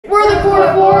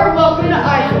4-4. Welcome to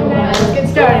Eiffel. Let's get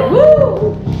started.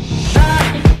 Woo!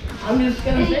 I'm just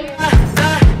gonna sing.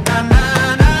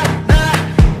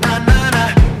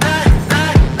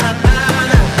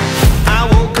 I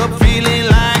woke up feeling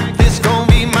like this gon'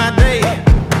 be my day.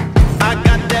 I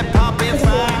got that poppin'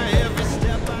 fire every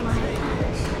step I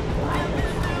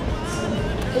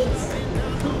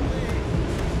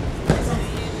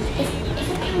If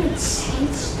it counted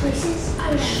sense places, I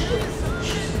would have to.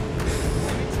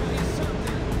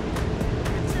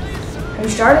 Have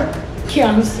you started?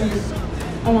 Yeah, I'm started.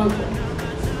 I want to play.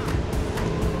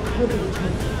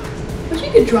 But you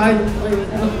could drive and play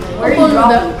without. Where are you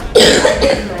dropping?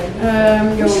 I'm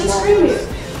going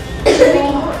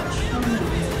walk.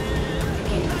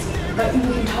 But you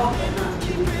can talk but not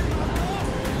too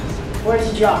loud. Where's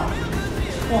the job?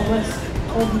 Well, let's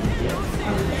hold him.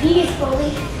 If he gets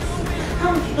bullied, how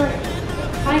much money?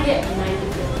 If I get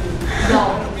 90,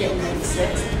 y'all get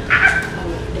 96.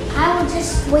 I will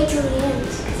just wait till the end.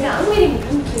 Yeah, I'm waiting.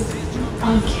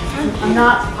 I'm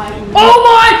not fighting. Oh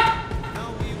my!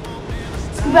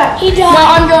 Go back. He died. No,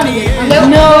 I'm going to get.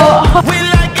 No. We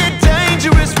like it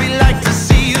dangerous, we like to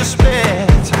see you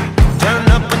split. Turn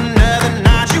up another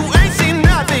notch, you ain't seen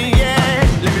nothing yet.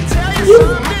 Let me tell you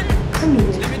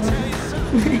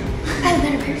something. I have a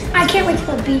better parachute. I can't wait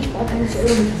till the beach ball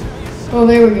parachute. Oh,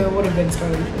 there we go. What a good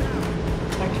start.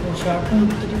 Tactical shotgun.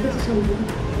 Did you put this on?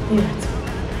 Yeah.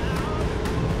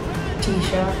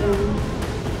 T-shotgun.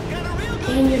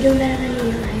 And you're doing better than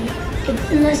me, right?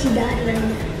 Unless you died right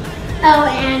now. Oh,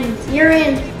 and you're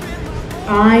in.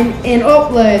 I'm in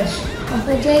up ledge. Off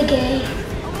the JK.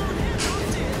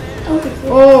 Oh.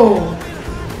 Oh.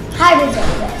 Hybrids are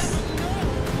the best.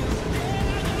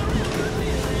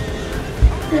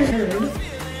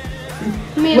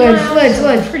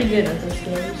 Ledge. Pretty good at this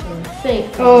game, so I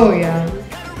think. Oh yeah.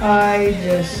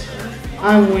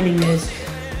 I'm winning this.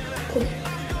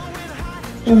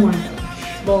 Oh my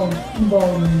gosh. Ball.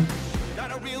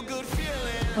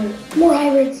 More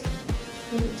hybrids.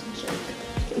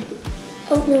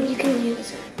 Oh no, you can use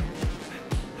this.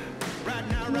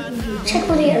 Check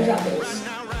where the airdrop is.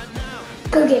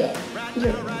 Go get it.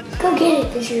 Go get it,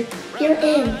 Fisher. You're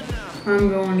in. I'm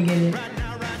going to get it.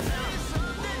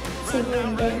 It's like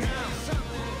right there.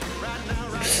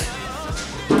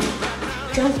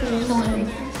 Jump in, no hurry.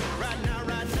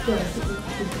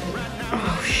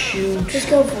 Oh shoot. Just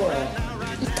go for it.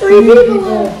 3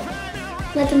 people.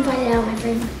 Let them fight it out, my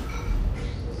friend.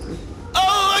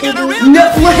 Oh, I got a real No,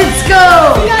 let's go.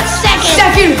 You got second.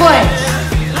 Second place.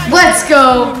 Let's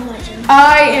go.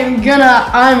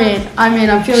 I'm in.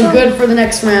 I'm feeling good for the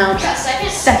next round.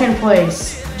 Second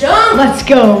place. Jump! Let's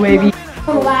go, baby.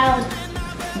 Oh, loud.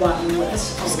 Wow,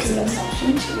 that's just because that's all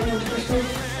she was a hammer.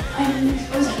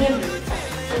 I'm camping.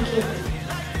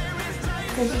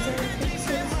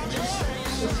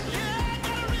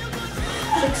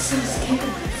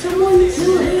 someone's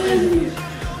in.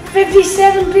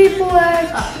 57 people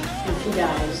left. If he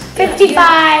dies. 55.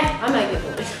 I might get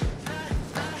bullied.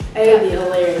 It would be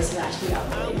hilarious if Ashton got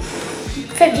bullied.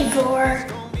 54.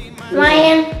 Am I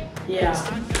in? Yeah.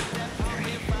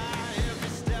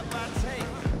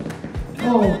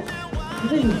 Oh.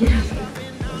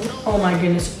 Oh my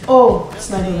goodness. Oh,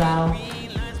 sniper battle.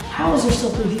 How is there still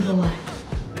 3 people left?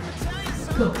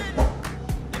 Go.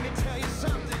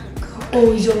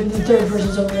 Oh, he's over. The third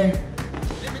person's over there.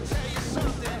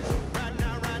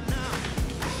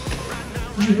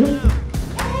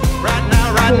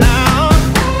 right now.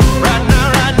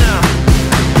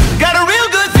 Got a real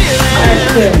good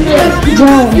feeling.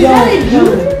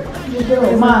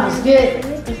 Go. Miles, get.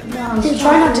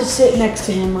 Try not to sit next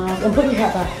to him, Miles. And put your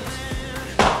hat back.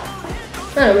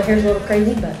 I know my hair's a little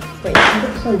crazy, but wait, can you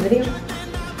put this on video?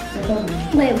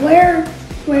 Wait, where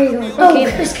are you going? Oh,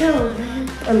 camping. Chris Cove.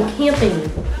 I'm camping.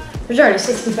 There's already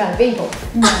 65 people.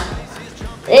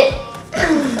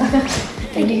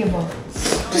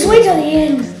 Just wait till the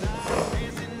end.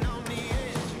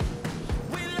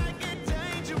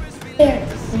 There.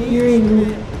 You're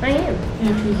in. I am.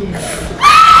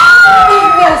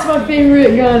 That's my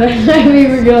favorite gun. My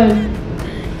favorite gun.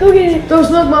 Go get it. Throw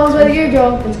smoke bombs by the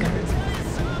airdrop. Let's go.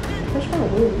 What's wrong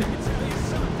with you?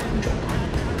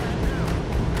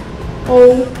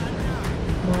 Oh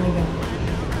my god.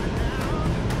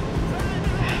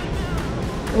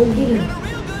 Go get him.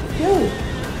 Go.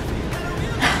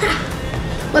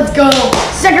 Let's go.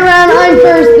 Second round, I'm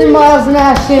first, then Miles and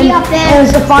Ashton. Be up there. And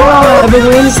it's the final round. Whoever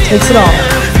wins takes it all.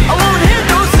 I won't hit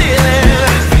no ceiling.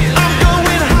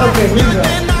 I'm going Okay, here we go.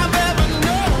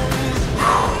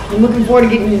 I'm looking forward to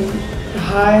getting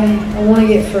high. I want to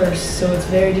get first, so it's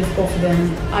very difficult for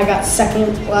them. I got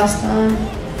second last time.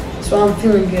 So I'm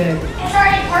feeling good. It's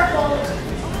already park gold.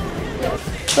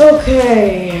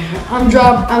 Okay, I'm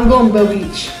going Bow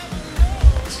Beach.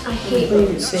 I hate Playing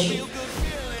it Beach. safe.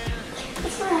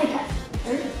 That's where I got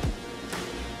third.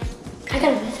 I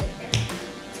got a method.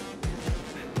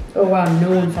 Oh wow, no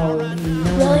one followed me. No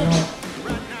one Really? at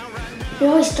all. You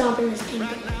always stop in this pink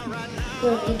thing.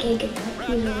 Well, they can't get that.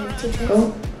 Usually it's too fast.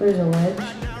 Oh, there's a ledge.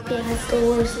 Yeah, that's the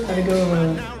worst. Gotta go.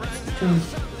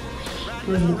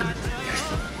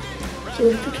 You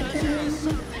would have picked that up.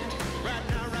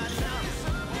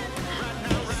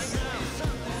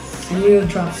 I need to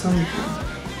drop something.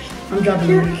 I'm dropping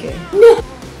the mini K. No!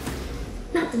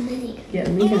 Not the mini. Yeah,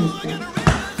 the mini K is great.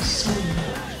 So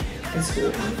it's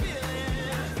good.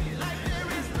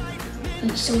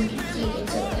 Each someone can take it,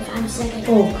 so if I'm second.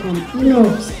 Oh come no.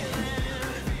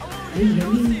 Are you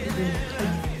kidding me?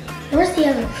 Where's the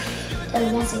other? Oh,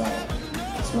 that's the other.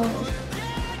 Small one.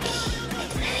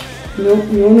 No.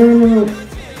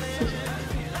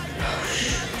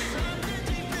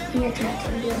 You're trapped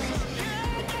in the okay.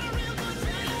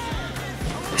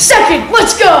 Second,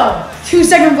 let's go! 2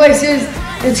 second places.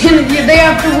 It's gonna be, they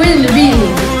have to win to beat me.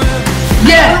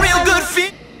 Yeah. Real good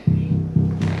feel.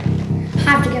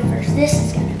 Have to get first. This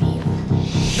is gonna be.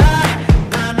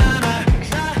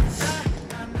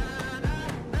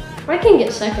 I can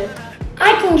get second.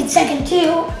 I can get second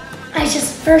too. It's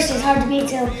just first is hard to beat,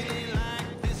 so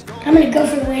I'm gonna go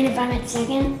for the win if I'm at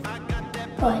second.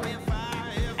 But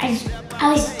at least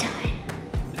a tie.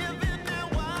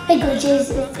 Big glitches,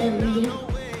 it's a medium.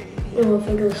 Well, if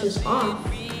it goes just off,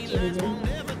 so we do.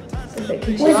 If it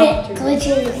kicks you With off, it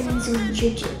glitches and then someone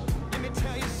shoots you.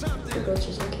 if it goes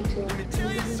just and kicks you off.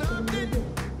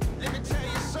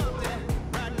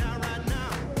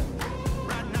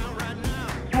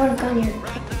 I would have gone here.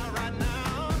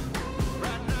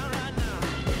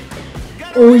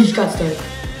 Oh, we just got started.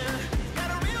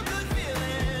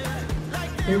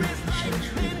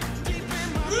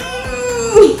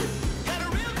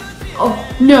 Oh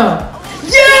no!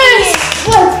 Yes!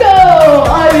 Let's go!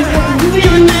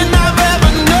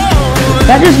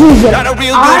 That just means that Got a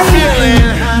real good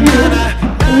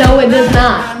feeling. No, it does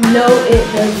not. No, it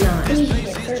does not. You should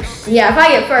get first. Yeah, if I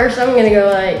get first, I'm gonna go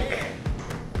like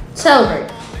celebrate.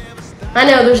 I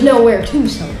know there's nowhere to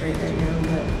celebrate right now,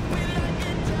 but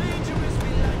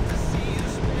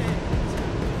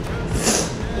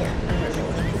yeah, I don't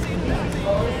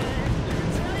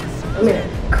know. I'm gonna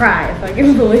cry if I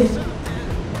can believe.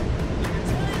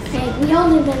 Hey, we all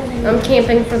do better than I'm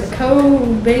camping for the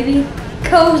cove, baby.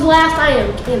 Cove's last. I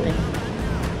am camping.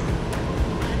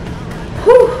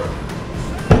 Whew.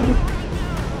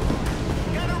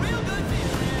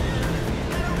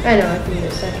 I know I can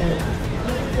get second.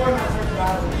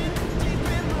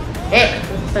 Eh,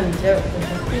 funny joke.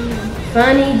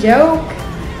 Funny joke.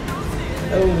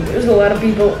 Oh, there's a lot of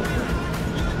people.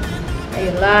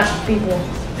 A lot of people.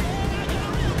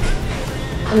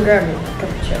 I'm grabbing a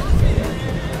couple chests.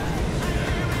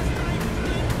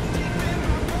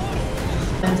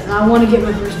 And I want to get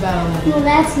my first battle. Well,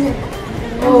 that's not.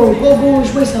 Oh, go,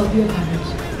 which way south? You have comments.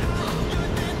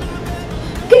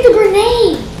 Get the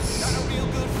grenades!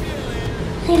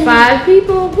 5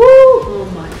 people. Woo! Oh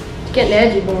my. It's getting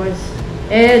edgy, boys.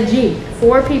 Edgy.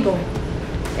 4 people.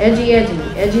 Edgy, edgy.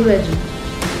 Edgy, leggy.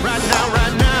 Right now.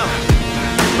 Right now.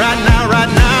 Right now.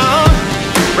 Right now.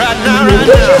 Right now. Right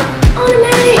now.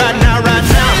 Automatic! Right now. Right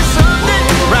now.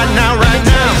 Right now. Right now. Right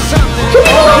now.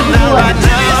 Right now. Right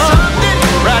now.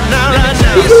 Right now.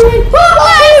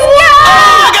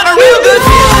 I got a real good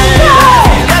feeling.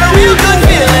 Got a real good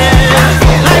feeling.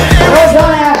 Well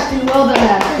done, Ashton. Well done,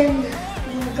 Ashton.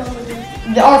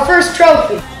 Our first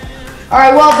trophy. All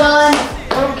right, well done.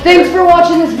 Thanks for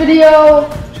watching this video.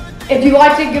 If you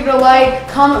liked it, give it a like.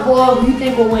 Comment below who you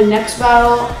think will win next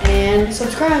battle, and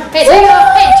subscribe. Hey,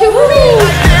 2 for me!